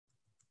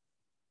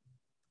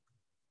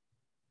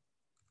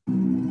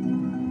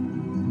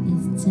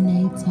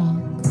Tanae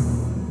Talk.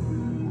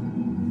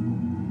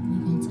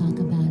 We're gonna talk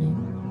about it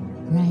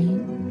right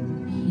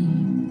here.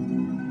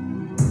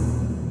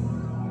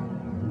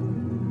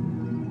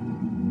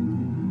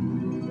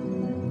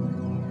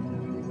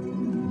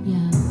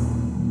 Yeah,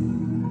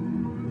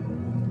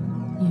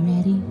 you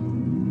ready?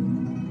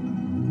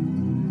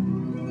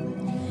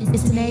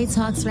 It's Tanae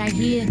Talks right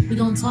here. We're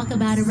gonna talk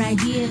about it right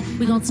here.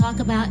 We're gonna talk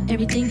about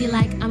everything you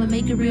like. I'ma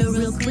make it real,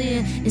 real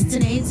clear. It's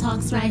Tanae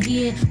Talks right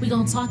here. We're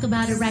gonna talk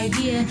about it right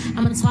here.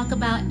 I'm gonna talk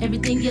about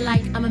everything you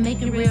like. I'ma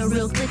make it real,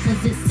 real clear.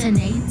 Cause it's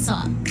Tanae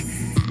Talks.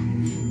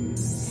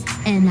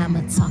 And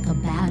I'ma talk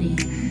about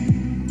it.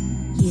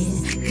 Yeah,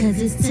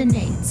 cause it's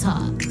Tanae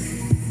Talks.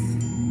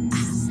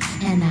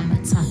 And I'ma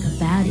talk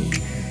about it.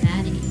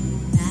 About it.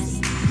 About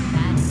it.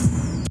 About it.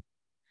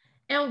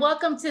 And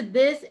welcome to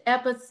this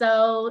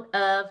episode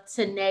of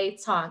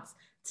Tanae Talks.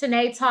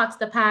 Tanae Talks,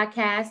 the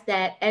podcast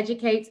that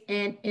educates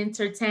and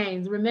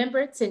entertains.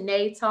 Remember,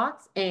 Tanae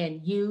Talks and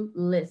you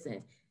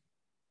listen.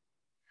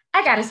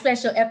 I got a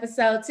special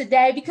episode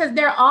today because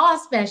they're all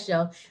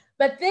special.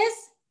 But this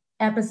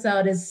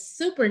episode is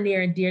super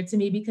near and dear to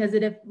me because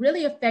it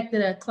really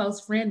affected a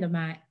close friend of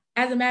mine.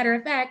 As a matter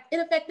of fact, it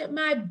affected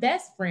my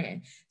best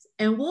friend.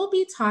 And we'll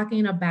be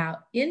talking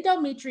about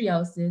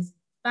endometriosis,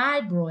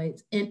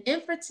 fibroids, and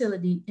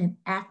infertility in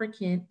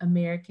African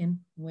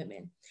American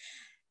women.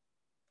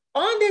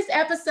 On this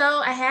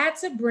episode, I had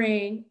to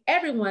bring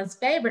everyone's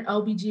favorite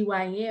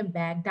OBGYN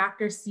back,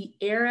 Dr.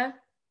 Sierra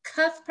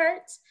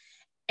Cuthbert,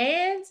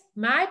 and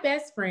my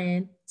best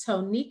friend,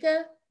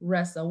 Tonika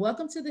Russell.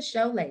 Welcome to the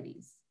show,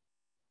 ladies.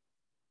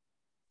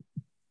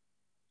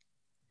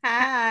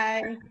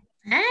 Hi.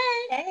 Hey.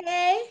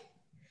 Hey.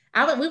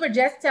 We were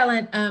just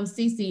telling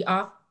Cece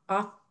off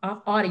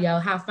audio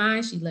how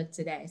fine she looked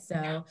today.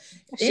 So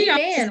she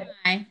always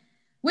fine.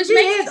 Which she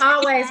makes is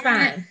always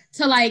fine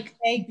to like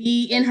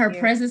be in her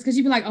presence because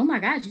you'd be like, oh my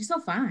God, you're so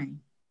fine.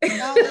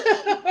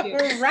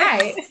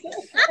 Right.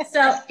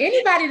 So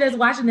anybody that's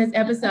watching this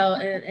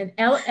episode, an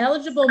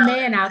eligible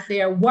man out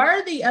there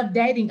worthy of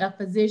dating a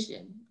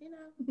physician,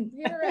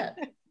 hit her up.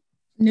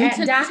 New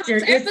to Doctor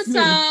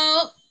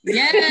episode.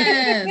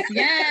 Yes,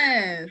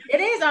 yes.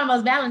 It is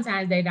almost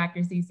Valentine's Day,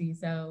 Dr. Cece,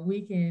 so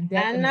we can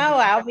definitely. I know.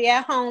 I'll be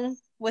at home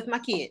with my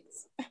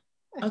kids.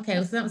 Okay,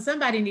 well,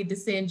 somebody need to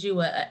send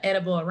you a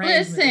edible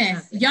arrangement. Listen,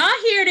 y'all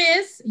hear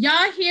this?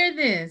 Y'all hear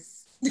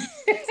this?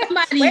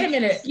 Somebody, wait a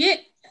minute.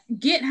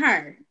 Get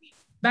her.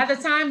 By the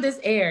time this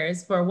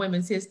airs for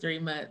Women's History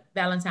Month,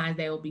 Valentine's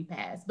Day will be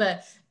passed.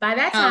 But by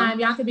that time,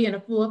 y'all could be in a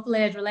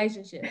full-fledged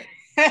relationship.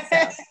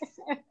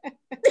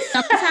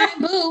 Sometime,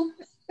 boo.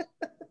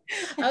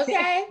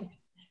 Okay.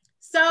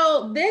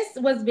 So this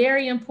was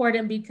very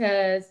important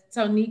because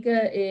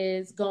Tonika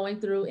is going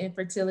through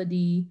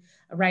infertility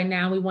right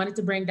now. We wanted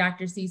to bring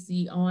Dr.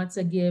 Cece on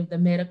to give the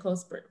medical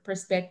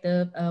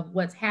perspective of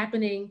what's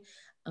happening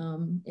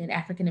in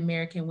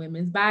African-American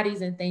women's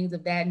bodies and things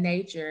of that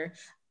nature.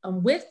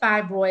 With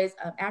fibroids,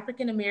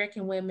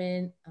 African-American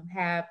women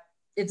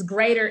it's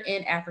greater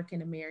in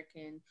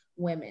African-American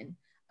women.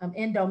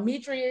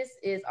 Endometriosis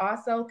is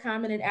also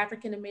common in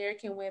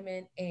African-American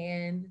women,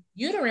 and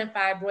uterine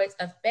fibroids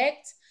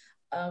affect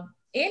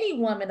any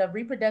woman of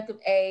reproductive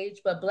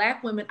age, but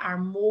Black women are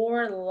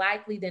more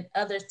likely than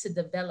others to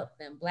develop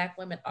them. Black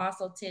women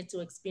also tend to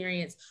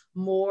experience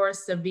more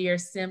severe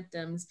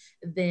symptoms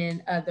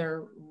than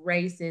other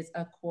races,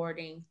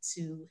 according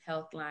to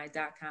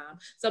healthline.com.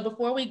 So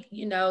before we,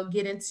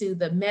 get into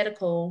the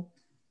medical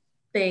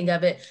thing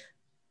of it,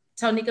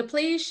 Tonika,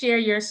 please share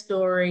your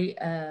story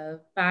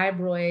of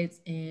fibroids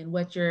and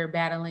what you're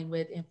battling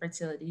with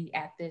infertility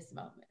at this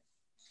moment.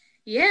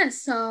 Yeah,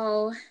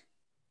 so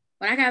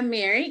when I got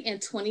married in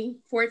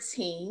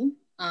 2014,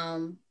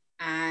 me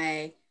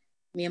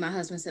and my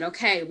husband said,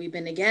 okay, we've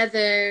been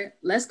together.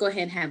 Let's go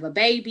ahead and have a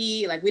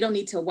baby. Like, we don't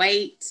need to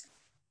wait.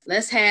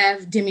 Let's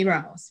have Demi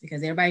Rose,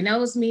 because everybody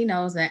knows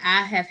that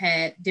I have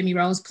had Demi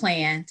Rose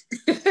planned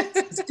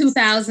since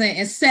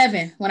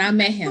 2007 when I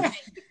met him.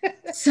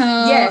 So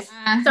yes.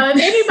 So if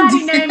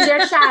anybody named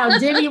their child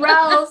Demi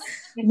Rose,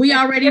 we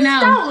already know.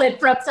 Stole it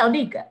from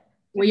Tonika.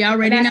 We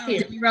already know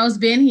Demi Rose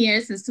been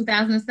here since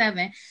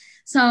 2007.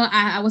 So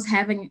I was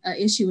having an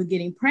issue with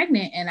getting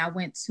pregnant, and I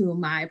went to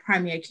my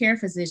primary care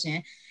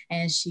physician,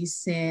 and she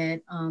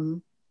said,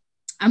 I'm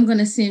going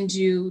to send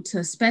you to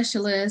a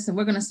specialist, and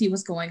we're going to see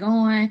what's going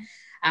on.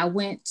 I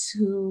went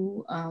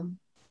to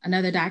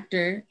another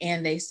doctor,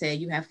 and they said,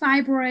 you have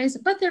fibroids,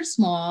 but they're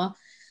small.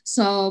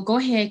 So go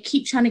ahead,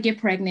 keep trying to get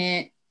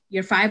pregnant.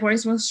 Your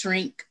fibroids will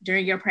shrink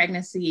during your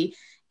pregnancy,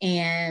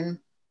 and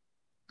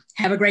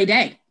have a great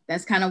day.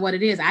 That's kind of what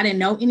it is. I didn't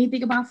know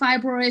anything about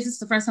fibroids. It's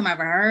the first time I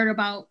ever heard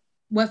about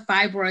what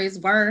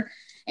fibroids were.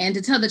 And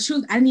to tell the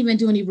truth, I didn't even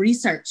do any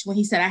research when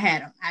he said I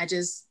had them. I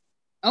just,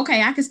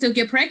 okay, I can still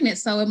get pregnant,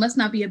 so it must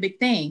not be a big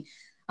thing.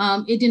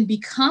 It didn't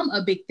become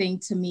a big thing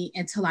to me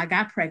until I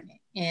got pregnant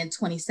in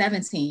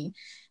 2017.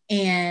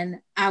 And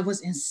I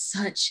was in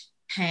such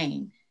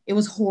pain. It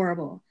was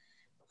horrible.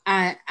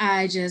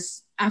 I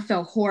I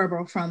felt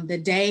horrible from the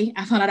day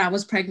I found out I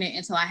was pregnant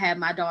until I had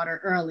my daughter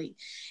early.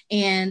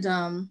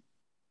 And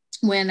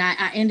when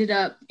I ended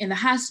up in the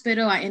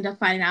hospital, I ended up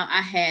finding out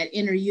I had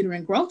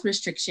intrauterine growth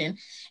restriction.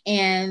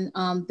 And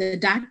the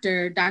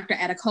Dr.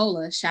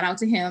 Atacola, shout out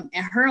to him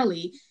at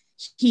Hurley,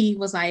 he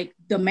was like,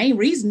 the main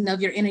reason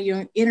of your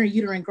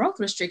intrauterine growth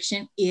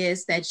restriction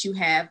is that you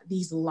have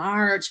these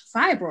large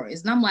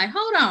fibroids. And I'm like,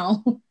 hold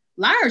on,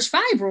 large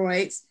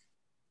fibroids?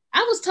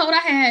 I was told I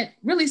had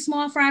really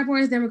small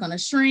fibroids that were going to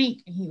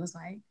shrink. And he was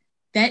like,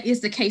 that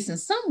is the case in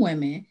some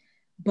women,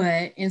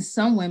 but in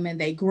some women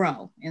they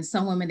grow. In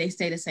some women they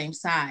stay the same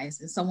size.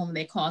 In some women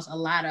they cause a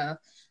lot of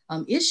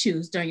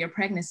issues during your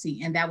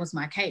pregnancy. And that was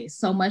my case.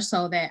 So much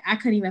so that I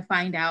couldn't even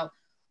find out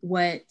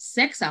what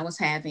sex I was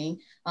having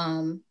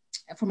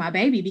for my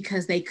baby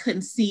because they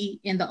couldn't see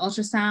in the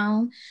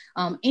ultrasound.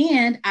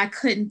 And I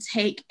couldn't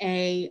take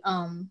a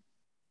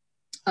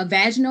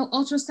vaginal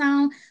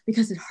ultrasound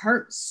because it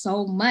hurt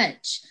so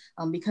much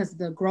because of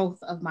the growth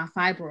of my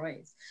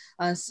fibroids.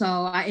 So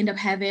I ended up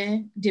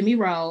having Demi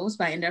Rose,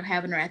 but I ended up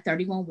having her at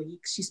 31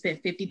 weeks. She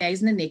spent 50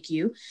 days in the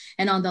NICU.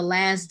 And on the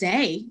last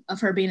day of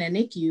her being in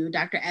the NICU,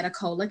 Dr.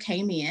 Atacola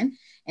came in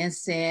and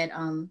said,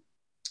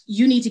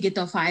 you need to get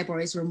those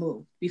fibroids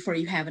removed before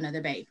you have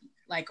another baby,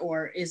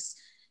 or it's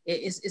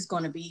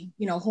going to be,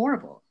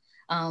 horrible.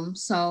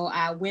 So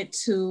I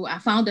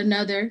found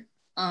another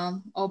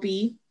OB,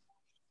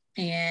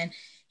 and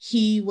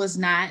he was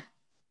not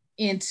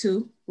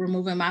into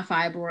removing my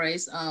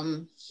fibroids.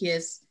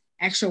 His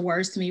actual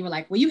words to me were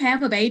like, well, you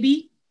have a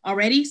baby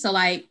already. So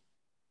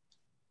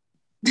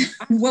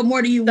what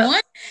more do you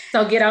want?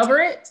 So get over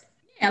it.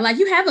 Yeah,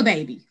 you have a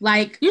baby.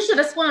 You should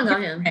have swung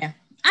on him.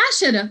 I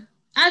should have.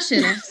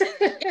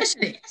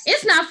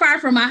 It's not far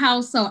from my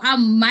house, so I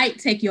might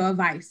take your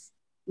advice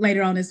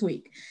later on this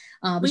week.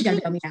 But you got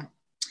to bail me out.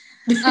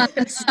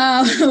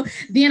 So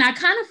then I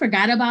kind of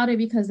forgot about it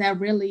because that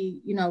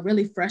really,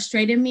 really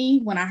frustrated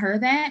me when I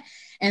heard that.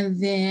 And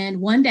then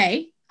one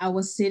day I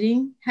was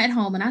sitting at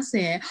home and I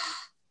said,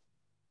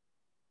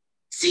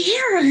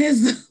 Sierra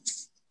is,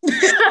 I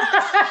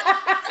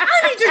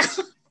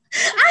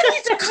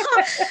need to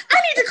call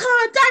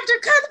Dr.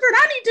 Cuthbert.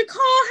 I need to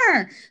call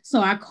her. So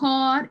I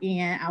called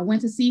and I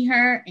went to see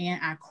her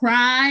and I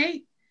cried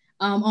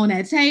on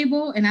that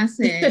table. And I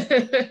said,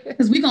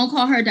 because we're going to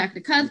call her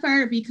Dr.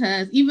 Cuthbert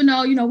because even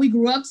though, we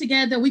grew up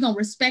together, we're going to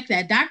respect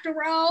that doctor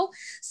role.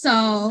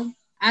 So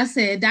I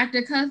said,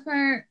 Dr.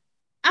 Cuthbert,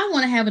 I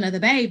want to have another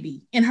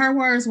baby. And her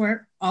words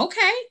were,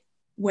 okay,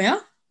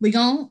 well, we're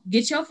going to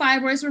get your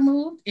fibroids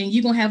removed and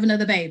you're going to have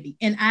another baby.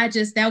 And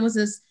that was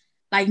just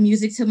like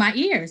music to my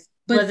ears.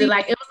 But it was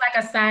like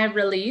a sigh of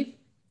relief?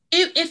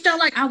 It felt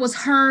like I was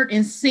heard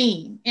and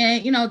seen.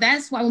 And,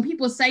 that's why when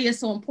people say it's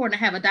so important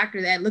to have a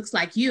doctor that looks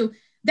like you,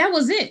 that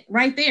was it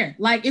right there.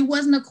 It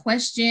wasn't a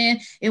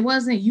question. It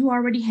wasn't, you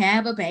already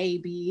have a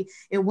baby.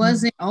 It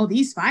wasn't, oh,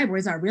 these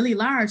fibroids are really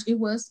large. It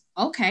was,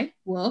 okay,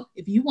 well,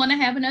 if you want to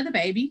have another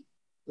baby,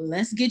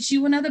 let's get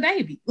you another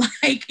baby.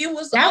 It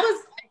was, that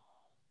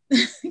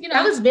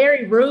was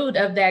very rude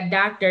of that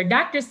doctor.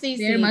 Dr. Cece,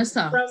 very much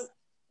so.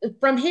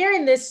 From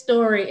hearing this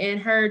story and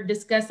her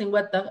discussing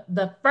what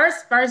the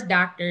first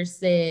doctor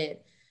said,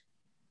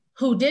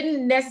 who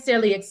didn't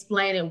necessarily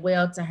explain it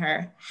well to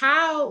her,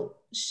 how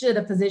should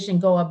a physician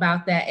go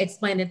about that?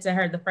 Explain it to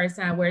her the first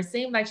time, where it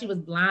seemed like she was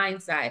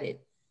blindsided.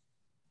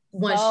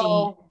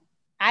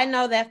 I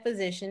know that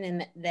physician,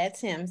 and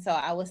that's him. So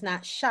I was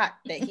not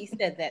shocked that he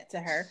said that to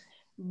her.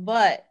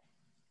 But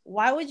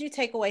why would you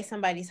take away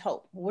somebody's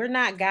hope? We're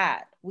not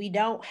God. We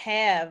don't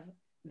have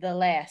the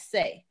last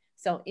say.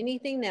 So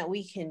anything that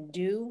we can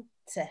do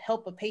to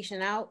help a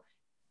patient out,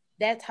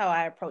 that's how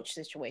I approach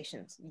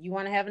situations. You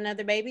want to have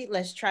another baby?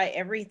 Let's try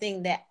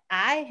everything that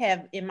I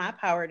have in my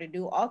power to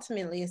do.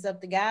 Ultimately, it's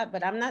up to God,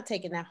 but I'm not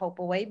taking that hope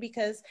away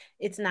because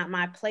it's not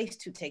my place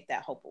to take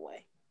that hope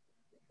away.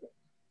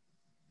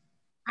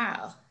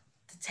 Wow.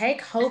 To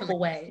take hope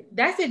away.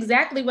 That's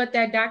exactly what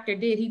that doctor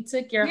did. He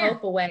took your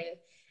hope away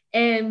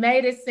and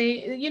made it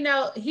seem,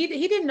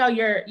 he didn't know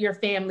your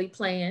family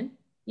plan.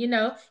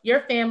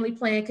 Your family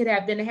plan could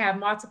have been to have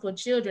multiple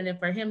children, and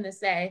for him to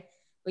say,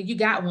 well, you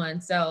got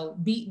one. So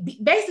be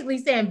basically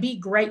saying, be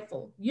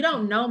grateful. You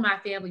don't know my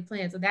family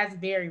plan. So that's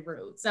very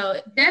rude.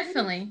 So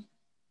definitely.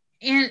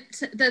 And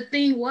the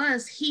thing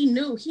was, he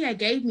knew he had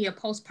gave me a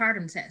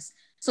postpartum test.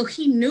 So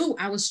he knew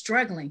I was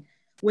struggling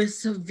with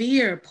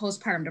severe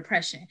postpartum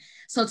depression.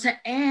 So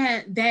to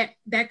add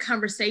that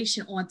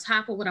conversation on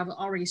top of what I was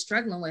already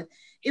struggling with,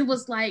 it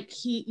was like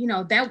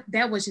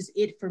that was just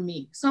it for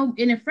me. So,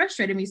 and it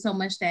frustrated me so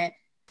much that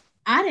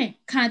I didn't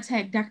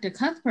contact Dr.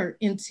 Cuthbert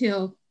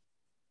until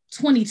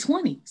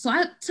 2020. So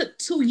I took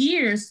 2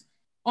 years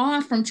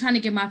off from trying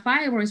to get my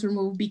fibroids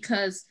removed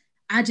because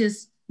I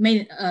just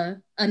made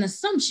an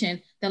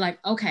assumption that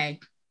okay,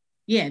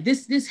 yeah,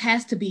 this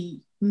has to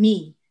be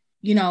me,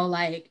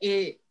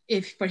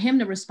 if for him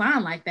to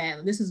respond like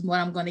that, this is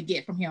what I'm going to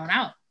get from here on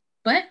out.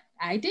 But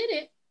I did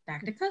it.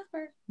 Dr.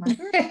 Cuthbert, my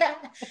girl.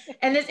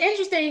 And it's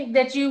interesting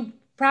that you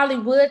probably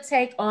would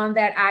take on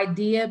that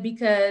idea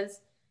because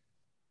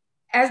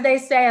as they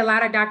say, a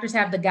lot of doctors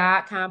have the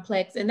God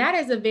complex, and that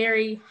is a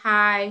very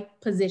high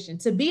position.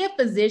 To be a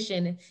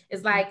physician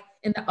is like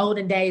in the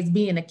olden days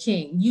being a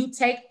king. You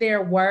take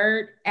their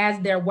word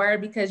as their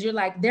word because you're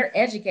like, they're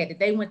educated.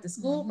 They went to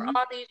school for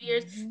all these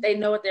years. They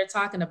know what they're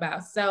talking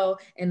about. So,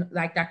 and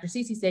like Dr.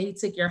 Cece said, he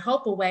took your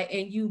hope away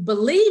and you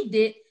believed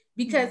it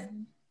because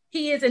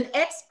he is an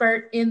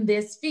expert in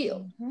this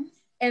field.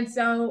 And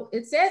so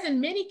it says in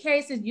many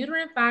cases,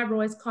 uterine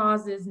fibroids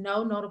causes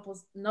no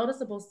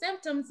noticeable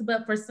symptoms,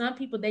 but for some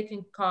people, they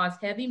can cause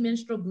heavy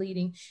menstrual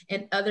bleeding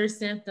and other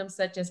symptoms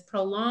such as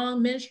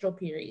prolonged menstrual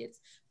periods,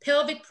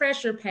 pelvic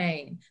pressure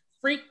pain,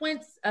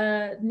 frequent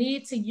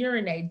need to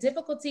urinate,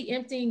 difficulty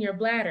emptying your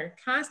bladder,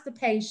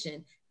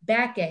 constipation,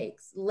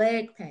 backaches,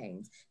 leg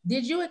pains.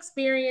 Did you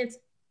experience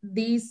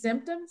these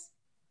symptoms?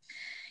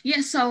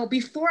 Yeah, so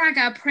before I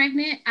got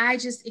pregnant, I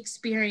just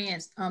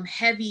experienced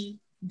heavy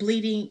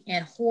bleeding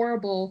and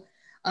horrible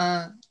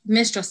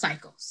menstrual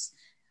cycles.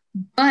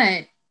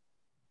 But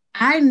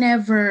I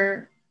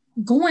never,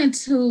 going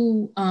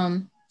to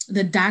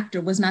the doctor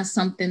was not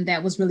something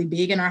that was really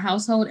big in our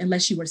household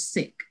unless you were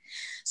sick.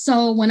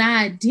 So when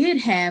I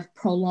did have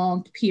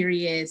prolonged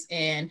periods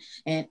and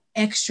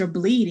extra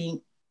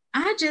bleeding,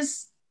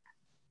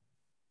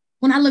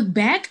 when I look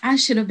back, I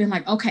should have been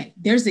like, okay,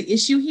 there's an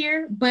issue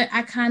here, but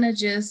I kind of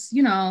just,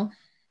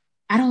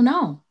 I don't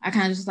know. I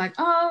kind of just like,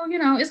 oh,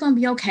 it's going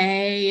to be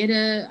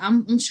okay.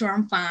 I'm sure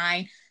I'm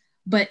fine.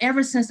 But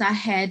ever since I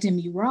had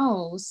Demi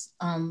Rose,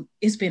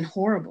 it's been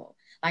horrible.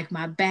 Like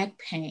my back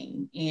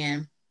pain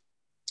and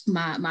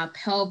my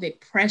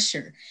pelvic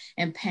pressure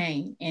and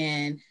pain.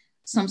 And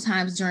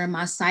sometimes during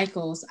my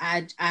cycles,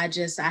 I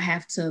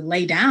have to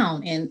lay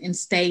down and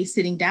stay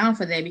sitting down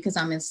for that because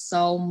I'm in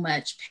so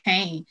much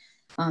pain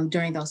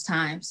during those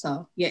times.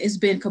 So yeah, it's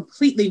been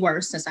completely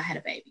worse since I had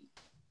a baby.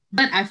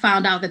 But I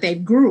found out that they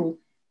grew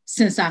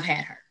since I've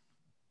had her.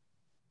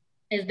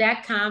 Is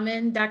that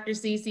common, Dr.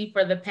 Cece,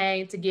 for the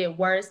pain to get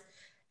worse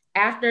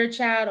after a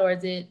child, or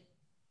is it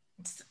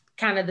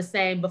kind of the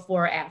same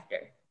before or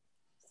after?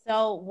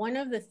 So one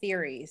of the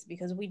theories,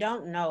 because we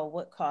don't know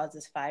what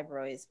causes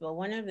fibroids, but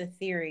one of the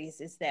theories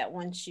is that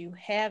once you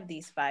have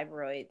these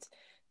fibroids,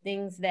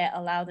 things that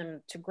allow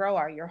them to grow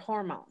are your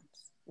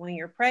hormones. When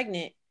you're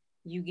pregnant,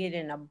 you get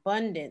an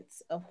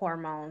abundance of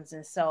hormones.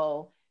 And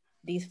so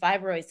these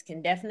fibroids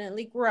can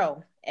definitely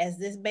grow. As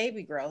this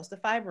baby grows, the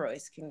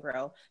fibroids can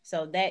grow.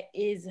 So that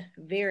is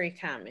very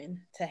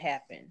common to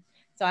happen.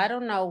 So I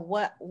don't know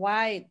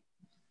why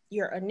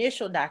your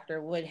initial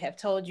doctor would have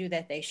told you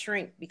that they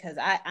shrink, because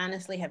I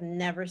honestly have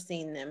never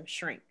seen them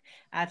shrink.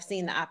 I've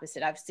seen the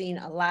opposite. I've seen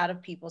a lot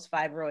of people's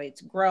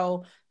fibroids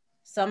grow.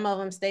 Some of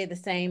them stay the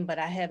same, but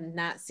I have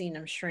not seen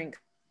them shrink.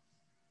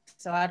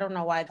 So I don't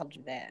know why I told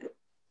you that.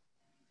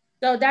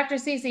 So Dr.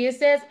 Cece, it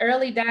says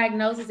early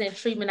diagnosis and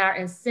treatment are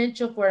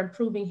essential for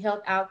improving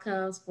health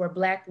outcomes for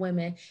Black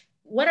women.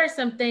 What are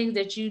some things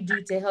that you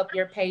do to help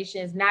your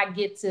patients not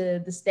get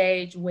to the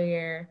stage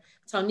where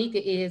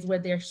Tonika is, where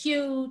they're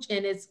huge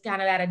and it's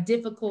kind of at a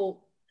difficult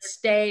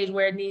stage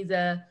where it needs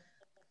a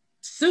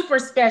super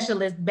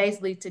specialist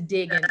basically to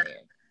dig in there?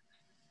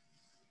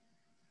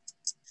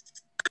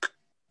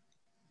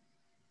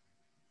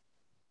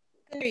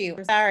 You.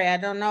 I'm sorry. I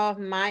don't know if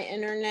my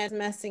internet's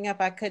messing up.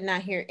 I could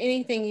not hear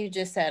anything you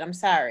just said. I'm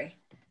sorry.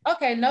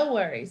 Okay, no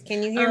worries.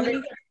 Can you hear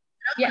me?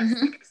 Yes,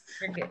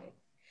 we're good.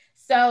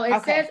 So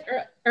it says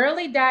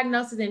early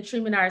diagnosis and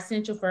treatment are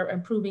essential for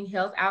improving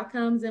health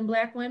outcomes in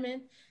Black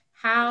women.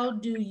 How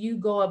do you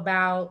go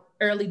about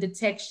early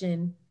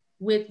detection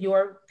with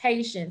your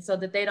patients so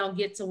that they don't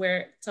get to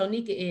where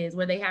Tonika is,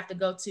 where they have to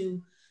go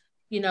to,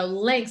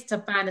 lengths to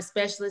find a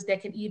specialist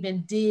that can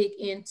even dig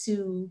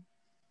into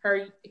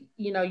her,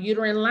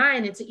 uterine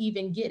lining to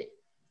even get it?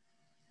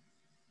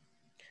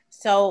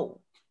 So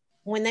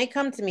when they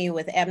come to me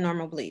with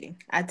abnormal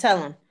bleeding, I tell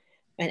them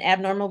an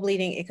abnormal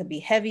bleeding, it could be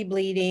heavy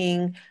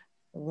bleeding,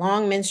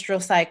 long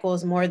menstrual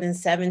cycles, more than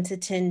 7 to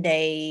 10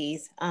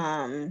 days,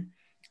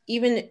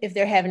 even if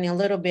they're having a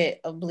little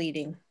bit of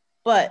bleeding.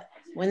 But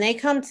when they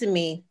come to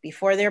me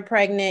before they're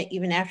pregnant,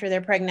 even after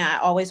they're pregnant, I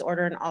always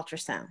order an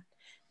ultrasound.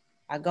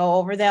 I go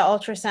over that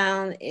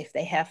ultrasound. If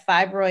they have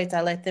fibroids,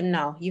 I let them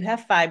know you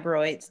have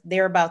fibroids.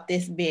 They're about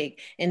this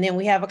big. And then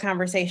we have a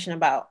conversation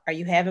about, are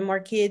you having more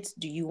kids?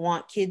 Do you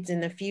want kids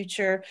in the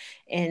future?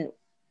 And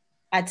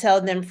I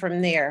tell them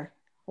from there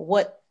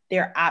what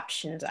their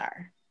options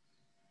are.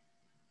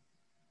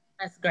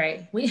 That's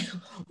great. We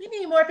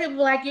need more people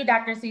like you,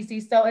 Dr.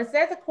 Cece. So it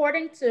says,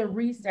 according to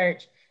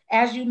research,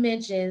 as you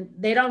mentioned,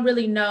 they don't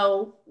really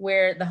know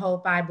where the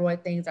whole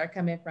fibroid things are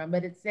coming from,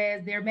 but it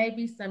says there may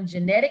be some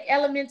genetic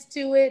elements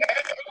to it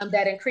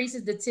that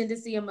increases the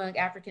tendency among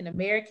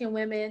African-American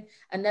women.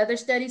 Another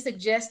study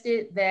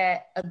suggested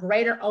that a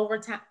greater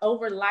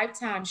over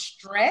lifetime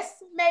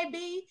stress may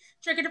be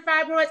triggered to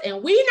fibroids.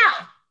 And we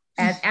know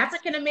as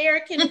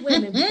African-American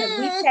women, because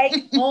we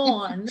take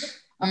on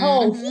a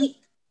whole heap,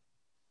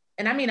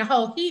 and I mean a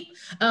whole heap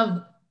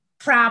of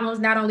problems,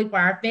 not only for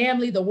our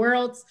family, the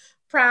world's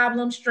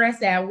problems,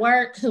 stress at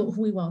work.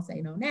 We won't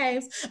say no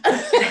names.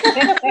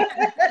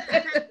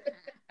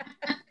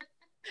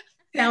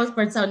 That was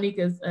for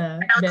Tonika's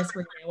best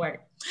friend at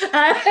work.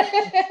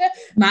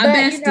 My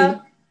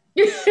bestie.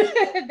 You know,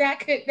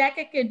 that could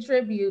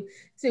contribute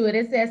to it.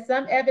 It says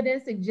some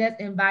evidence suggests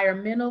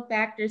environmental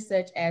factors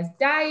such as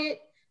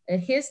diet, a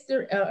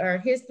history or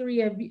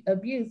history of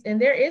abuse, and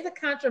there is a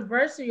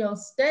controversial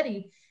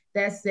study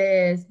that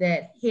says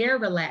that hair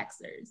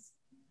relaxers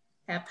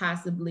have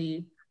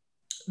possibly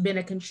been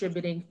a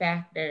contributing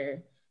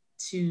factor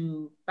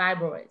to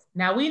fibroids.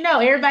 Now we know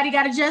everybody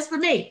got a just for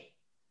me.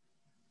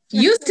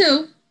 Used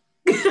to.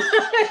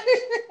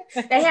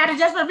 They had it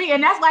just for me,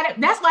 and that's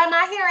why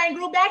my hair ain't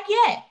grew back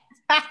yet.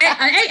 Ain't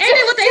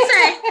that what they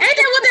say? Ain't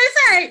that what they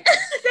say?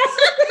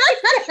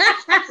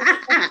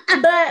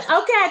 But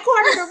okay,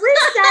 according to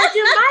research,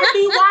 it might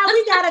be why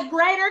we got a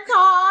greater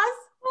cause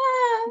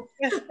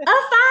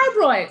of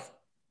fibroids.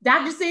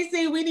 Dr.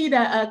 CC, we need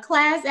a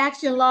class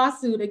action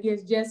lawsuit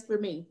against Just for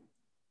Me.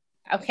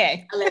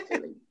 Okay.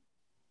 Allegedly.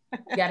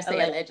 You gotta say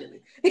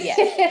allegedly. Yeah.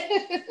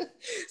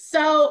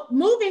 So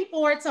moving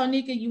forward,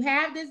 Tonika, you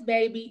have this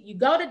baby. You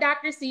go to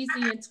Dr. CC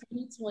in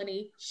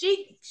 2020.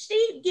 She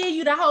gave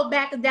you the whole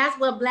back, because that's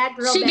what Black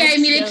girl. She gave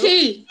me the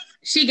key.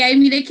 She gave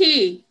me the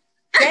key.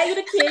 Gave you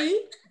the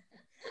key.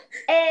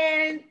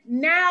 And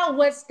now,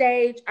 what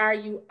stage are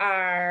you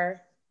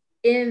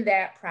in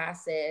that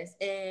process,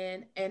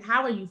 and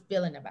how are you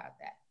feeling about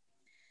that?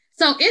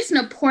 So it's an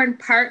important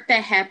part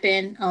that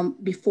happened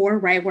before,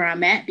 right where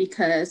I'm at,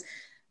 because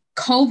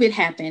COVID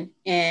happened.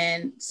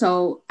 And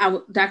so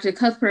Dr.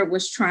 Cuthbert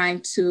was trying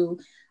to,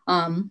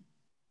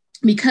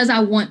 because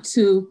I want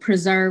to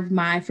preserve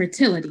my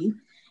fertility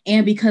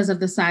and because of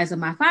the size of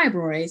my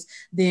fibroids,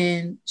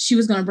 then she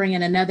was going to bring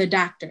in another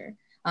doctor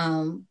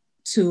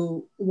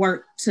to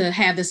work to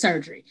have the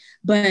surgery.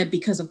 But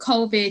because of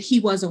COVID,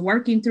 he wasn't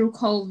working through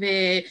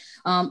COVID.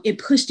 It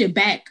pushed it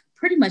back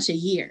pretty much a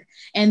year.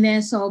 And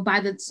then so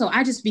I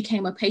just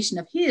became a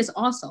patient of his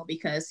also,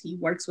 because he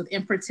works with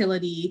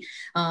infertility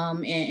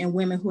and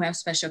women who have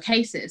special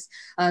cases.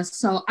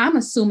 So I'm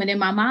assuming in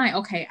my mind,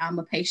 okay, I'm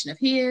a patient of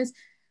his.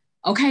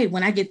 Okay,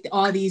 when I get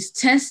all these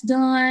tests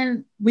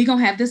done, we're going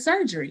to have the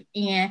surgery.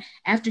 And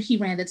after he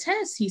ran the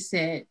tests, he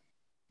said,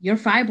 your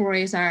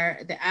fibroids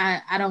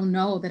I don't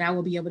know that I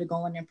will be able to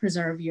go in and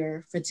preserve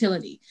your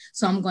fertility.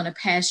 So I'm going to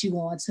pass you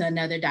on to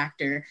another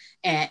doctor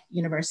at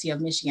University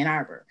of Michigan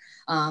Arbor.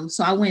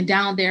 So I went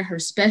down there. Her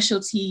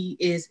specialty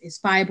is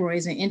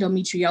fibroids and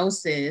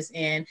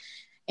endometriosis.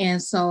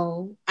 And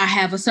so I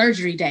have a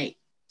surgery date.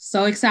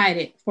 So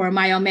excited for a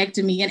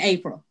myomectomy in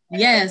April.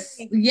 Yes.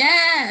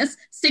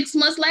 6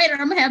 months later,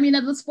 I'm gonna have me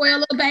another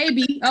spoiled little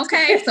baby.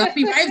 Okay, so I'll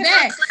be right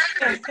back.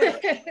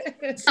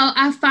 So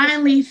I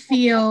finally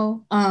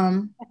feel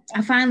a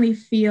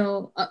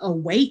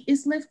weight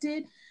is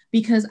lifted,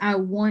 because I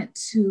want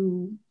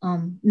to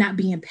not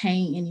be in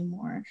pain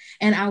anymore.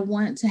 And I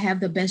want to have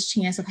the best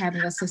chance of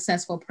having a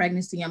successful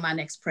pregnancy in my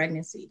next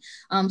pregnancy.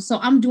 So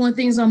I'm doing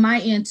things on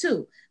my end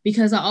too,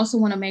 because I also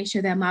want to make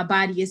sure that my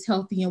body is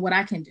healthy and what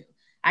I can do.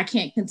 I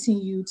can't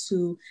continue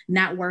to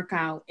not work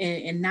out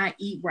and not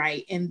eat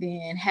right and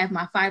then have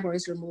my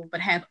fibroids removed, but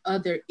have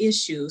other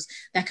issues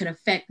that could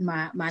affect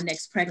my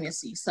next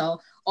pregnancy. So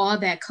all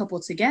that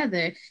coupled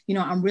together,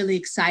 I'm really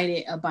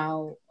excited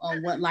about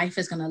what life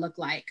is going to look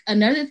like.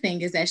 Another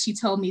thing is that she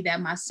told me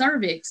that my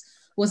cervix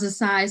was the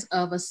size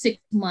of a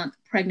 6-month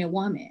pregnant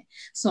woman.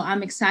 So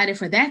I'm excited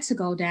for that to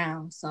go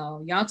down.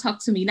 So y'all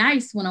talk to me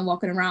nice when I'm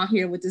walking around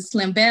here with this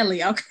slim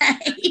belly,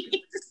 okay?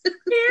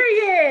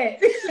 Period.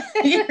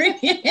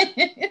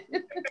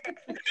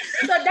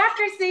 So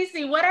Dr.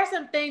 CC, what are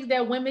some things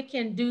that women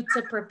can do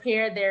to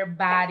prepare their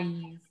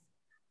bodies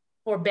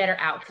for better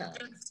outcomes?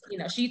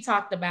 She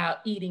talked about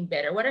eating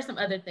better. What are some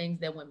other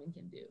things that women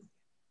can do?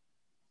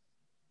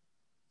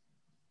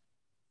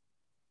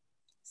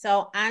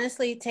 So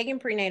honestly, taking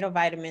prenatal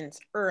vitamins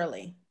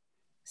early.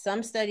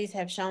 Some studies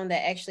have shown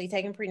that actually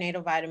taking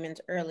prenatal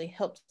vitamins early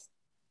helps.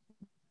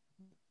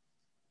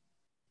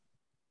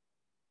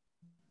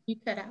 You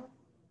cut out.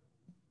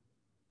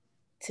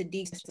 To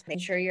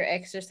make sure you're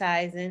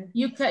exercising.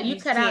 You cut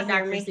out,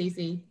 Dr.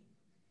 CC.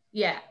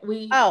 Yeah,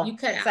 you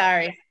cut out.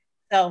 Sorry.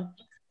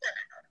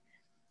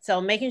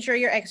 So making sure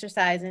you're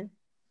exercising,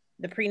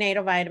 the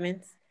prenatal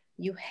vitamins,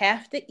 you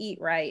have to eat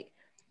right.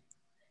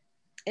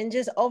 And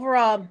just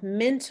overall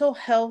mental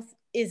health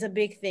is a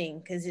big thing,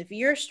 because if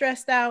you're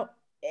stressed out,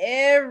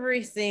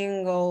 every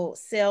single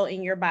cell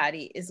in your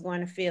body is going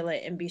to feel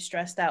it and be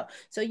stressed out.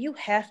 So you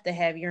have to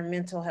have your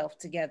mental health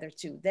together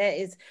too. That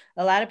is,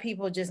 a lot of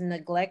people just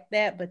neglect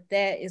that, but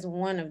that is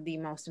one of the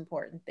most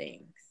important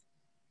things.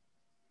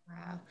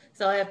 Wow.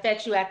 So it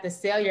affects you at the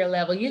cellular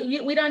level.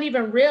 We don't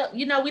even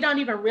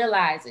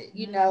realize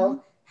it,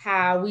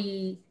 how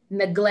we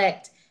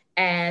neglect,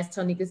 as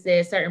Tonika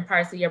said, certain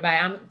parts of your body.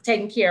 I'm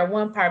taking care of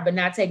one part, but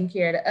not taking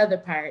care of the other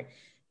part.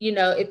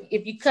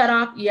 If you cut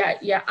off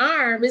your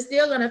arm, it's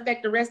still going to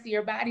affect the rest of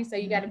your body. So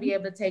you got to be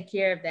able to take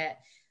care of that.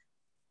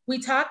 We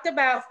talked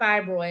about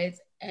fibroids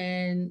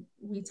and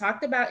we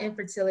talked about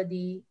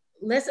infertility.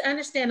 Let's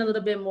understand a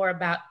little bit more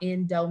about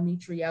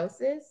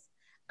endometriosis.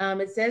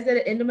 It says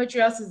that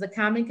endometriosis is a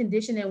common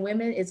condition in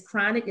women. It's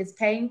chronic, it's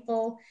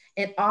painful,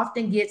 and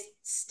often gets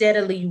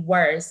steadily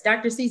worse.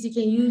 Dr. Cece,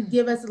 can you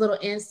give us a little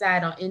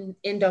insight on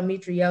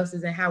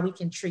endometriosis and how we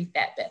can treat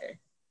that better?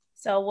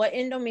 So what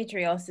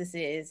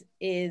endometriosis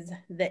is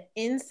the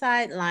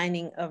inside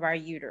lining of our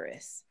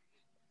uterus.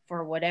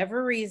 For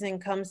whatever reason,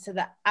 comes to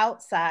the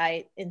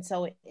outside, and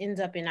so it ends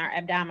up in our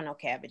abdominal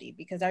cavity,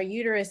 because our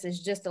uterus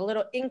is just a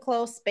little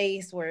enclosed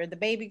space where the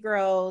baby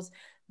grows,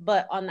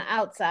 but on the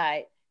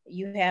outside,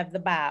 you have the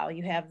bowel,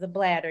 you have the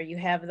bladder, you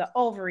have the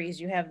ovaries,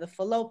 you have the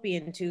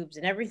fallopian tubes,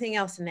 and everything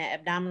else in that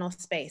abdominal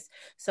space.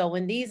 So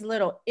when these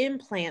little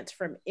implants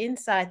from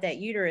inside that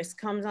uterus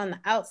comes on the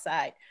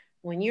outside,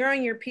 when you're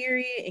on your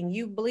period and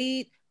you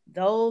bleed,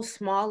 those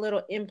small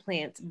little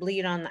implants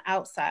bleed on the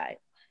outside.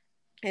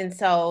 And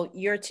so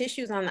your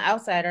tissues on the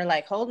outside are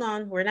like, hold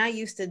on, we're not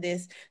used to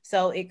this.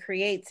 So it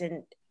creates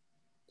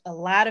a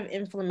lot of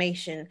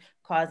inflammation,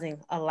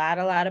 causing a lot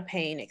of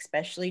pain,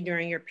 especially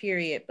during your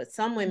period. But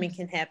some women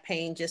can have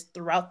pain just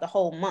throughout the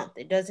whole month.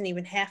 It doesn't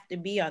even have to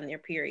be on their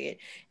period.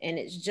 And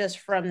it's just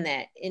from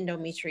that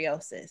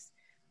endometriosis.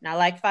 Now,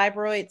 like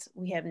fibroids,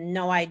 we have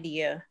no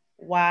idea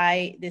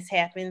why this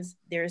happens.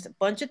 There's a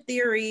bunch of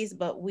theories,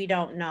 but we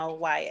don't know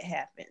why it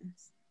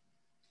happens.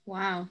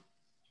 Wow.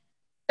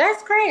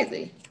 That's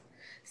crazy.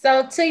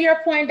 So to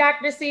your point,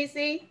 Dr.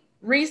 Cece,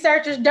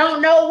 researchers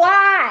don't know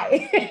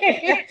why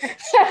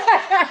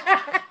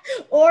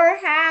or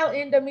how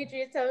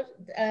endometrial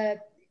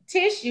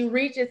tissue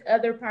reaches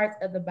other parts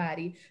of the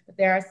body, but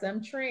there are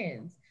some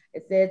trends.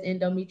 It says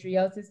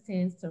endometriosis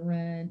tends to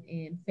run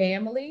in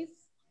families.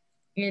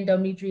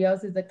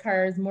 Endometriosis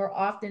occurs more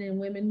often in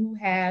women who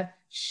have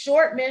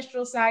short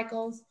menstrual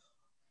cycles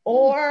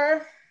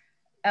or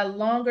a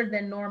longer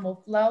than normal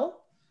flow.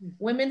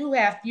 Women who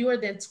have fewer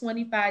than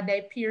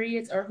 25-day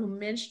periods or who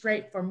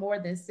menstruate for more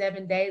than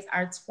 7 days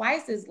are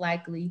twice as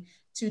likely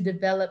to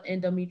develop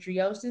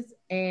endometriosis,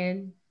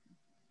 and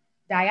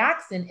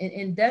dioxin, an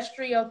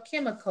industrial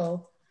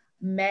chemical,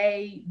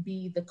 may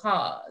be the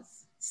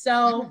cause.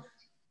 So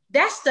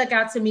that stuck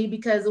out to me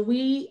because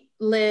we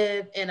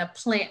live in a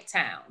plant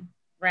town,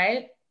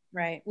 right?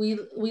 Right. We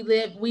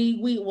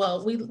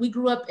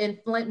grew up in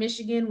Flint,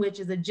 Michigan, which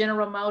is a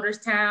General Motors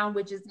town,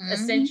 which is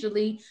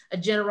essentially a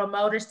General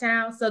Motors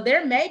town. So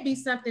there may be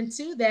something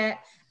to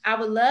that. I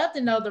would love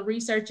to know the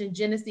research in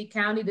Genesee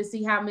County to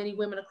see how many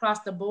women across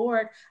the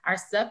board are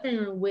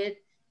suffering with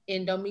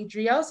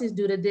endometriosis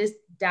due to this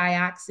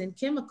dioxin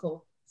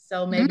chemical.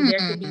 So maybe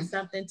there could be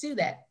something to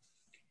that.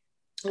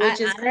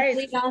 Which is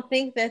crazy. I don't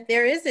think that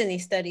there is any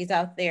studies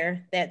out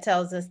there that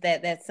tells us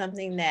that that's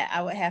something that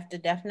I would have to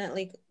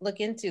definitely look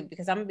into,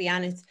 because I'm gonna be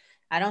honest,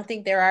 I don't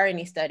think there are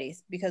any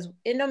studies, because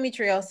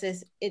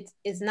endometriosis,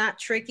 it's not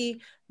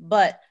tricky,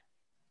 but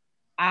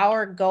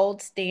our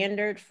gold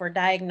standard for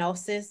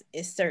diagnosis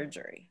is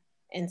surgery.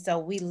 And so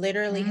we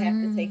literally have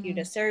to take you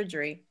to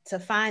surgery to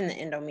find the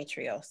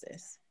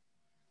endometriosis.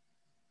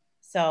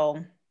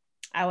 So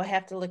I would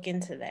have to look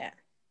into that.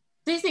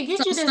 Cece,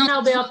 get you this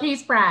Nobel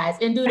Peace Prize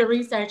and do the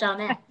research on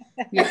that.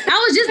 Yeah, I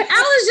was just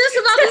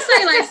about to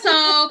say, like,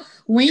 so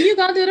when you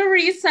gonna do the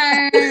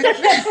research?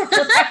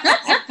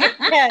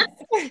 Yes.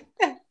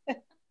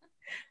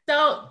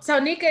 So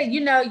Nika,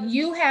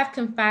 you have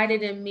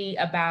confided in me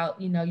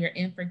about, your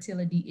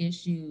infertility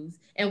issues.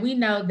 And we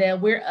know that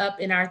we're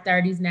up in our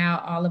 30s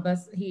now, all of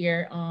us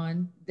here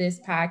on this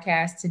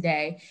podcast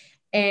today.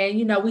 And,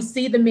 we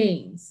see the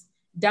memes.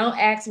 Don't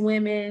ask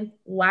women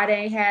why they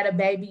ain't had a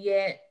baby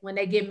yet. When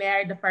they get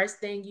married, the first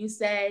thing you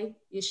say,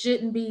 it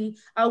shouldn't be,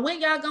 oh, when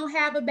y'all gonna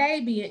have a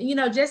baby?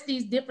 And, just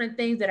these different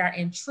things that are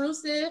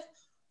intrusive,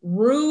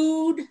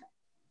 rude,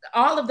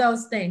 all of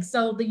those things.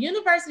 So the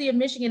University of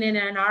Michigan in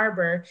Ann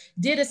Arbor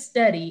did a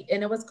study,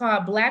 and it was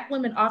called Black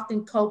Women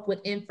Often Cope with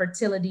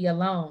Infertility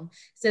Alone.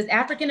 It says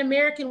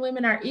African-American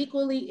women are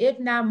equally, if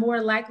not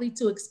more likely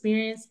to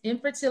experience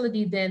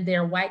infertility than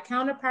their white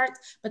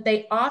counterparts, but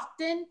they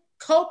often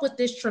cope with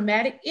this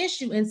traumatic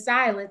issue in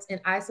silence and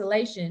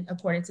isolation,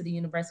 according to the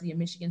University of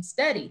Michigan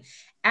study.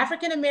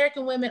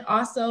 African-American women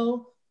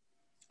also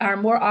are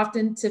more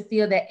often to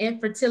feel that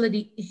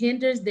infertility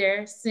hinders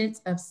their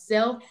sense of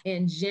self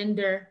and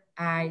gender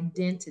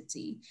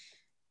identity.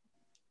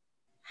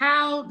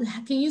 How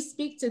can you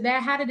speak to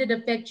that? How did it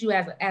affect you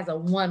as a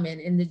woman,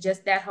 and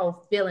just that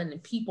whole feeling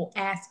and people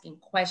asking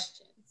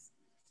questions?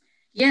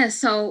 Yeah,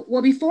 so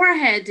before I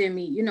had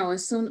Demi,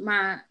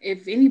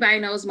 if anybody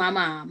knows my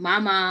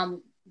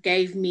mom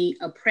gave me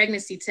a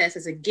pregnancy test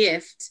as a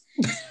gift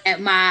at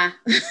my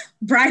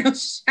bridal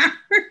shower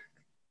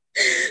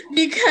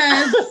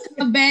because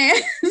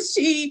bad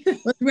she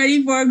was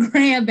ready for a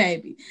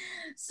grandbaby.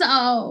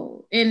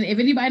 So, and if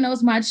anybody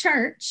knows my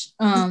church,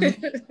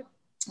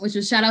 which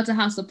was shout out to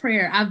House of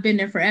Prayer, I've been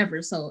there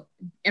forever. So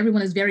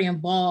everyone is very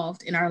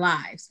involved in our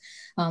lives.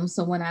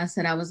 So when I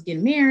said I was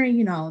getting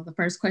married, the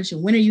first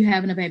question, when are you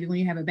having a baby? When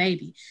you have a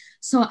baby?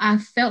 So I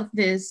felt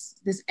this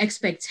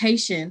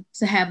expectation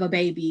to have a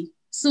baby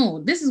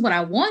soon. This is what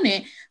I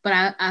wanted, but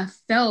I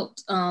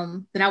felt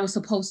that I was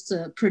supposed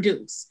to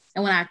produce.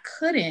 And when I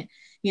couldn't,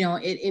 you know,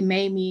 it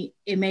made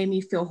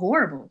me feel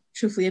horrible.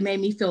 Truthfully, it made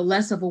me feel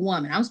less of a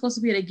woman. I'm supposed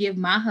to be able to give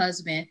my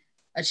husband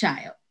a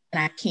child,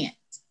 and I can't.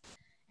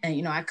 And,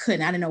 you know, I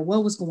couldn't. I didn't know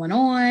what was going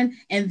on.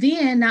 And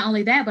then not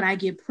only that, but I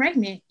get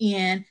pregnant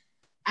and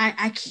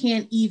I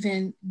can't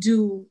even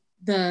do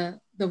the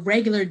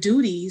regular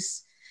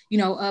duties, you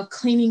know, of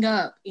cleaning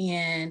up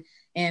and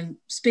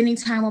spending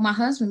time with my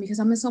husband because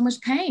I'm in so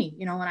much pain,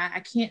 you know, and I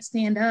can't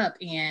stand up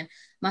and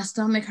my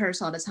stomach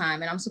hurts all the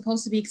time. And I'm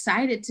supposed to be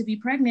excited to be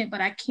pregnant,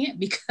 but I can't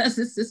because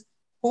it's just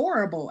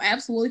horrible,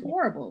 absolutely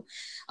horrible.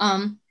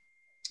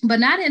 But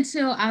not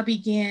until I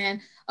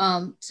began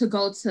to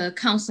go to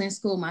counseling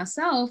school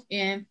myself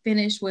and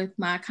finish with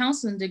my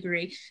counseling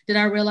degree did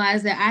I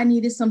realize that I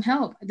needed some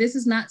help. This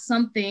is not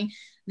something,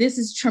 this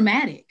is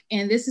traumatic.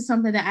 And this is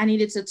something that I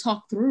needed to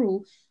talk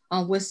through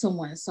with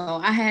someone. So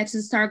I had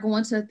to start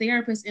going to a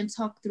therapist and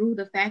talk through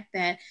the fact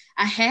that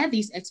I had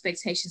these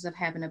expectations of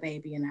having a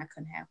baby and I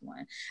couldn't have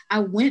one. I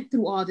went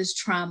through all this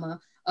trauma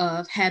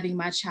of having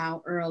my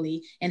child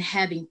early and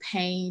having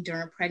pain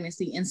during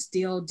pregnancy and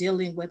still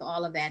dealing with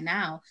all of that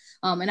now.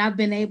 And I've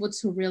been able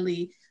to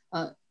really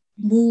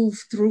move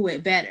through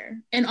it better.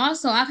 And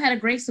also I've had a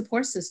great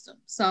support system.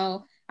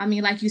 So I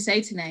mean, like you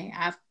say, Tanae,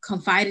 I've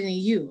confided in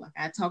you.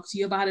 I talk to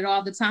you about it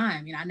all the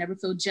time. You know, I never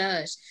feel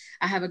judged.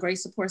 I have a great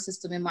support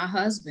system in my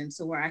husband,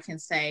 so where I can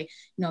say,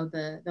 you know,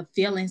 the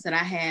feelings that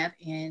I have,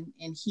 and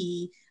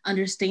he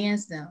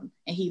understands them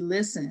and he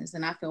listens,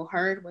 and I feel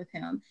heard with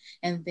him.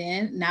 And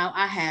then now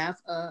I have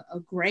a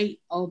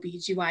great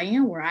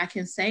OBGYN where I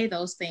can say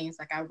those things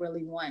like I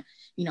really want,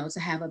 you know, to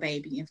have a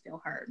baby and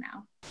feel heard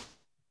now.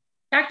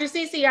 Dr.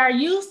 Cece, are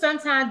you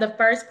sometimes the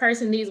first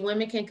person these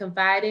women can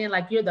confide in?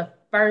 Like you're the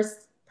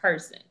first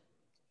person?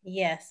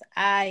 Yes,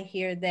 I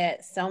hear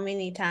that so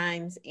many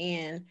times.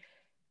 And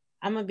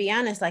I'm gonna be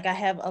honest, like I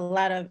have a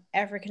lot of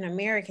African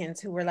Americans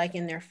who were like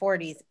in their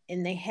 40s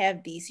and they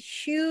have these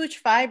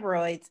huge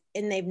fibroids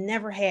and they've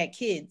never had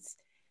kids.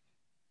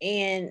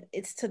 And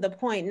it's to the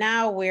point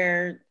now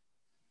where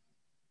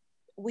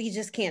we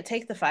just can't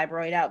take the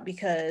fibroid out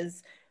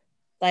because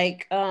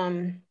like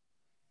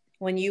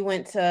when you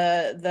went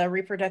to the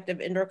reproductive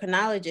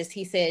endocrinologist,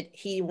 he said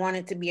he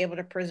wanted to be able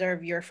to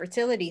preserve your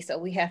fertility. So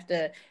we have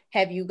to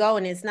have you go.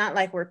 And it's not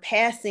like we're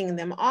passing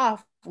them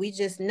off. We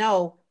just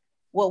know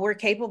what we're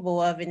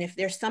capable of. And if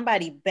there's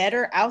somebody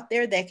better out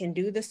there that can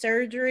do the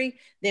surgery,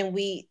 then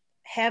we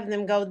have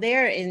them go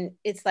there. And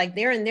it's like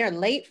they're in their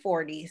late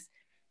 40s.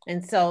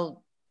 And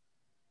so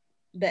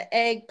the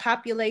egg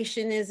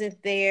population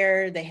isn't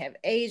there. They have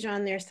age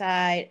on their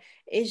side.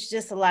 It's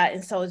just a lot.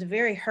 And so it's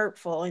very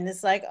hurtful. And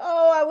it's like,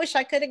 oh, I wish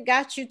I could have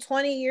got you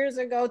 20 years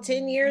ago,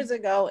 10 years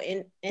ago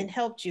and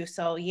helped you.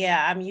 So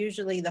yeah, I'm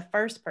usually the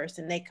first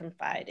person they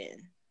confide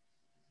in.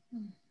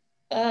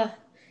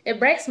 It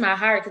breaks my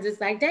heart because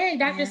it's like, dang,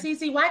 Dr.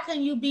 Cece, why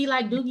couldn't you be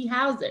like Doogie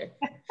Howser?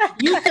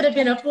 You could have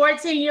been a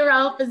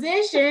 14-year-old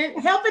physician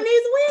helping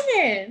these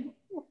women.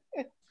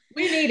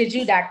 We needed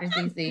you, Dr.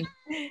 Cece.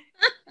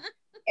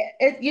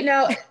 You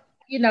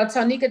know,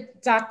 Tonika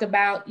talked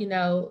about, you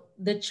know,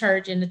 the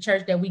church and the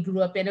church that we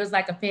grew up in. It was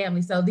like a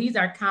family. So these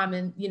are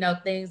common, you know,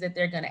 things that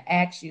they're going to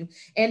ask you.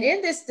 And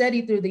in this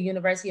study through the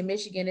University of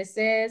Michigan, it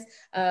says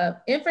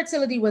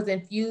infertility was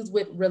infused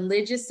with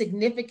religious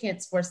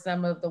significance for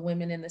some of the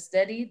women in the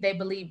study. They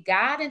believe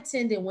God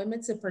intended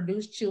women to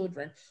produce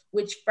children,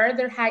 which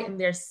further heightened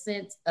their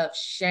sense of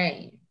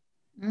shame.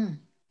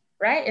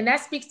 Right? And that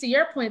speaks to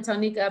your point,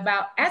 Tonika,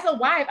 about as a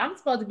wife, I'm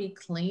supposed to be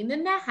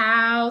cleaning the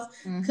house,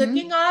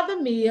 cooking all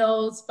the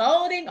meals,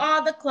 folding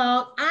all the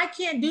clothes. I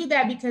can't do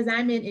that because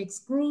I'm in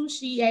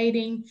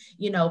excruciating,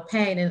 you know,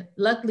 pain. And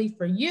luckily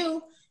for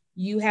you,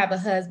 you have a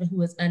husband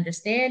who is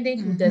understanding,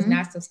 who does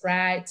not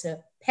subscribe to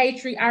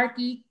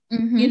patriarchy.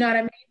 You know what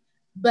I mean?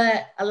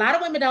 But a lot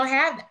of women don't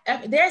have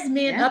that. There's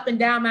men up and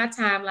down my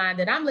timeline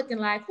that I'm looking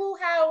like, who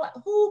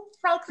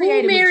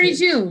procreated? Who married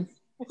you?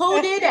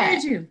 Who did that?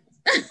 Married you?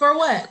 For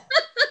what?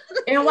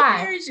 And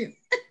why?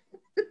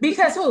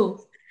 Because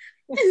who?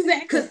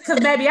 Exactly.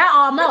 Because baby, I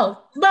almost.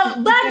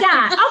 But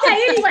God.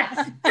 Okay, anyway.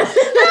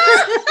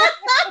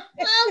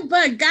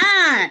 But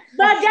God.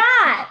 But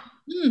God.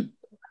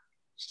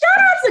 Shout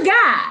out to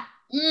God.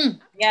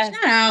 Yes.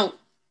 Shout out.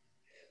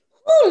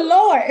 Oh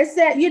Lord, it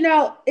said, you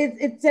know,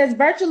 it says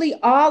virtually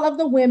all of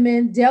the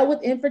women dealt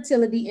with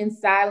infertility in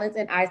silence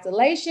and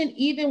isolation,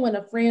 even when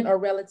a friend or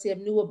relative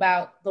knew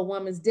about the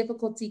woman's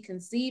difficulty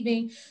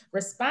conceiving.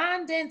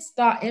 Respondents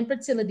thought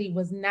infertility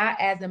was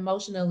not as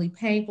emotionally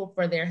painful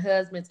for their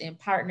husbands and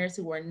partners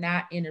who were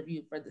not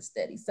interviewed for the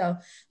study. So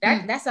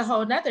that's a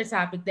whole nother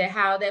topic, that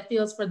how that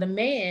feels for the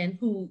man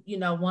who, you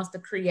know, wants to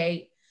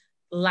create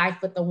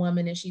life with the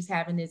woman and she's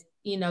having this,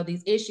 you know,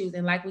 these issues.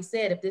 And like we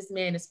said, if this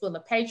man is full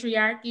of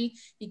patriarchy,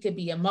 he could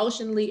be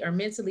emotionally or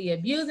mentally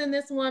abusing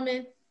this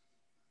woman,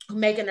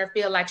 making her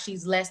feel like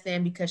she's less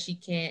than because she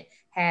can't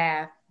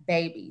have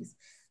babies.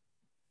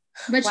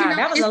 But wow, you know,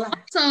 that was a lot.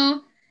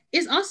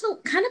 It's also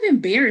kind of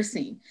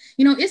embarrassing.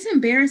 You know, it's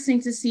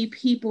embarrassing to see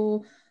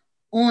people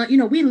on, you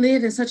know, we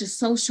live in such a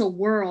social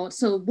world.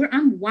 So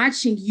I'm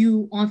watching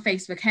you on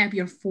Facebook have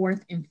your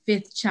 4th and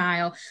 5th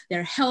child.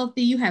 They're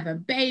healthy. You having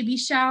baby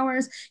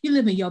showers. You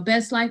living your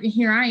best life. And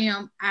here I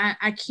am.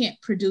 I can't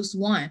produce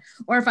one.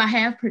 Or if I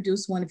have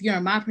produced one, if you're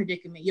in my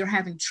predicament, you're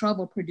having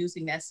trouble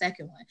producing that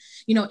second one.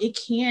 You know, it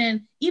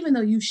can, even though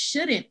you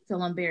shouldn't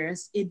feel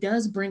embarrassed, it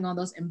does bring on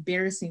those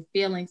embarrassing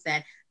feelings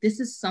that this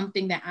is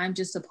something that I'm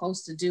just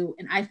supposed to do.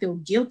 And I feel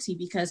guilty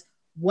because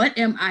what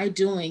am I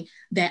doing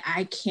that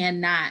I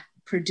cannot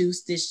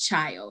produce this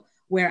child,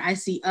 where I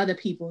see other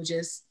people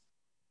just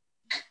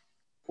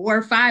 4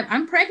 or 5.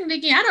 I'm pregnant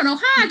again. I don't know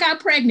how I got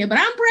pregnant, but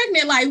I'm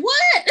pregnant. Like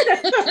what?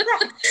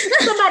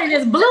 Somebody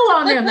just blew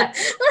on them, and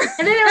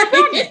then they were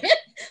pregnant.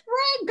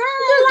 Right,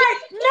 girl. You're like,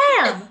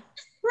 ma'am.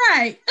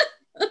 Right.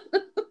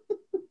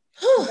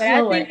 But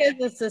I think as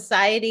a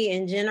society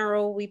in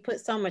general, we put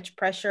so much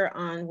pressure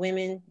on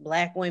women,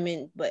 Black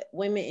women, but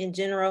women in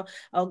general.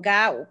 Oh,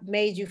 God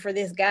made you for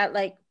this. God,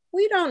 like,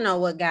 we don't know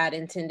what God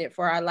intended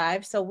for our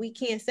lives. So we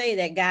can't say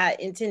that God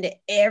intended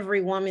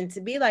every woman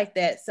to be like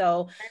that.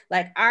 So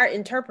like our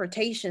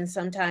interpretation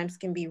sometimes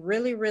can be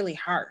really, really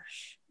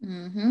harsh.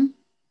 Mm-hmm.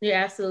 You're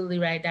absolutely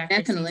right, Dr.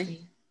 Definitely.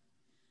 Cece.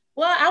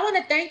 Well, I want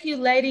to thank you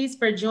ladies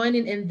for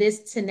joining in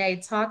this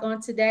Tanae Talk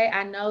on today.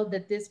 I know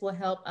that this will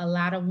help a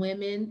lot of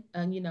women,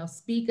 you know,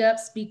 speak up,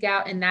 speak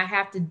out, and not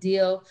have to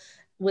deal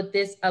with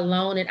this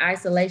alone in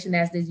isolation,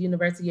 as the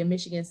University of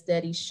Michigan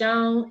study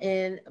shown.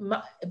 And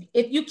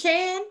if you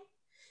can,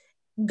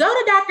 go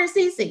to Dr.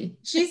 Cece.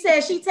 She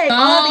says she takes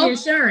all the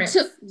insurance.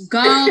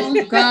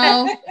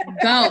 Go.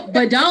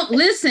 But don't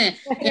listen.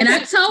 In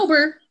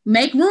October,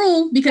 make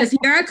room, because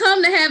here I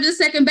come to have the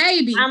second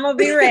baby. I'm going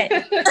to be ready.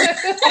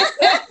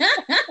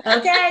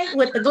 Okay,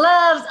 with the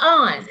gloves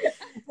on.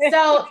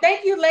 So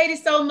thank you,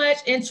 ladies, so much.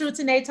 In true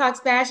Tanae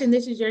Talks fashion,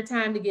 this is your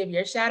time to give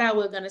your shout out.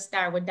 We're going to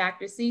start with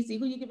Dr. Cece.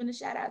 Who are you giving a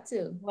shout out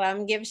to? Well, I'm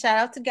going to give a shout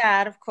out to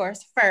God, of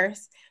course,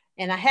 first.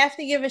 And I have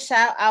to give a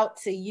shout out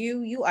to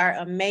you. You are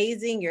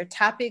amazing. Your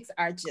topics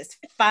are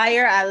just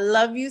fire. I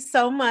love you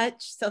so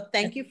much. So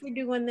thank you for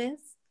doing this.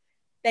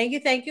 Thank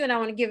you. And I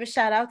want to give a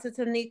shout out to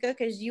Tanika,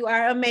 because you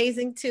are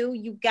amazing too.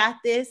 You got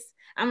this.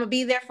 I'm going to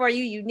be there for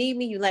you. You need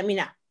me, you let me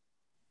know.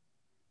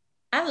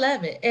 I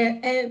love it.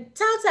 And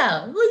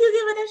Toto, who you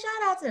giving a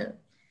shout out to?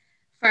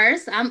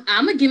 First, I'm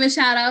going to give a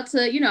shout out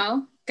to, you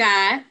know,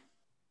 God.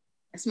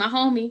 That's my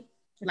homie,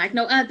 like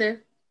no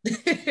other.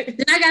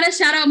 Then I got to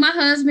shout out my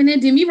husband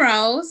and Demi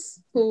Rose,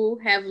 who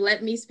have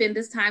let me spend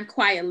this time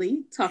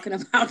quietly talking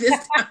about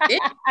this topic.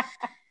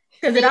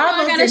 Because it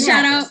almost I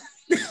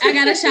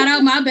got to shout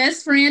out my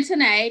best friend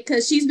Tanae,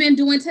 because she's been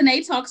doing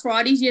Tanae Talks for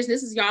all these years.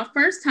 This is y'all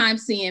first time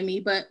seeing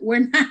me, but we're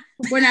not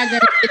gonna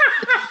get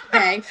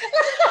today.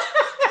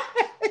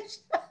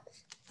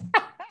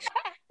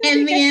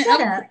 And then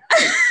I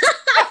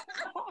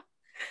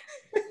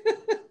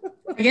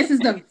guess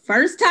it's the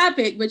first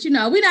topic, but you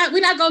know, we're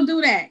not gonna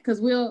do that, because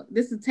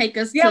this will take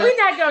us. Yeah, we're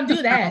not gonna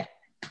do that.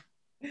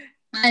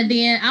 And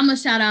then I'm gonna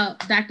shout out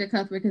Dr.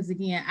 Cuthbert, because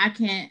again, I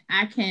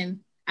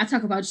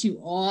talk about you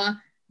all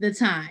the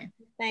time.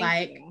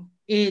 Thank you.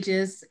 It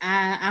just,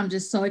 I'm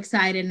just so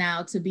excited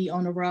now to be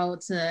on the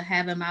road to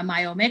having my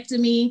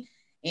myomectomy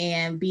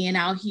and being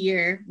out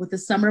here with the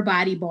summer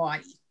body.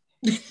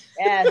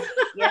 Yes.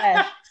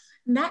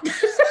 Not.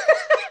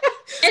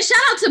 And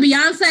shout out to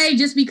Beyonce,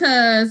 just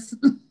because,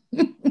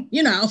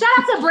 you know. Shout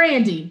out to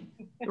Brandy,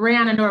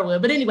 Rihanna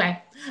Norwood. But anyway,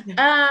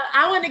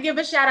 I want to give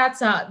a shout out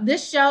to,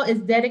 this show is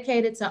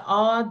dedicated to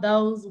all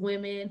those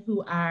women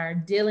who are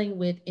dealing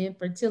with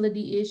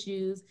infertility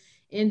issues,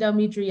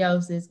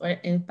 endometriosis,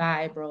 and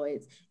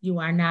fibroids. You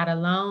are not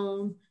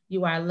alone.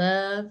 You are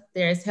loved.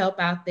 There's help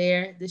out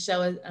there. The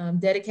show is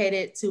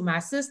dedicated to my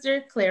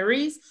sister,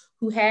 Clarice,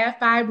 who had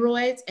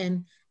fibroids,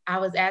 and I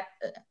was at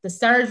the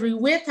surgery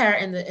with her,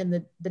 and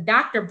the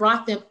doctor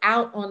brought them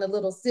out on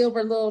a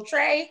silver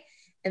tray,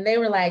 and they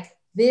were like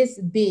this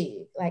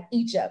big, like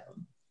each of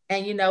them.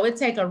 And you know, it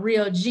take a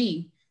real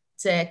G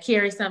to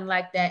carry something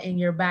like that in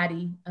your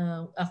body,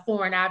 a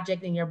foreign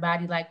object in your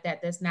body like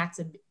that, that's not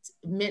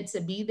meant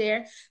to be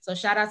there. So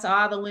shout out to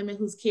all the women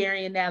who's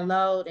carrying that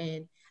load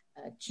and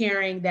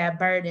carrying that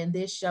burden.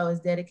 This show is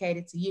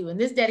dedicated to you. And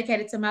this is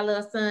dedicated to my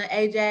little son,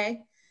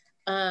 AJ,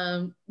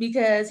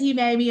 because he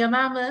made me a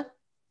mama.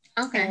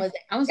 Okay.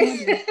 I was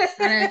wondering how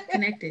that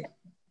connected.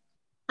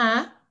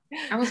 Huh?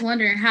 I was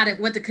wondering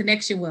what the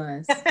connection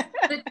was.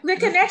 The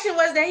connection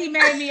was that he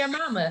made me a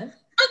mama.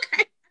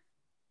 Okay.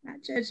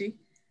 Not judgy.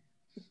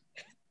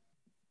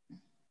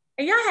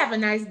 And y'all have a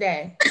nice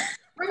day.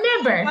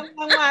 Remember.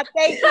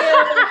 Thank you.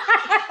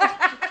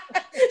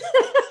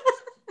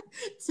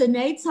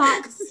 Tanae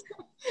Talks,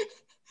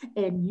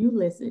 and you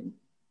listen.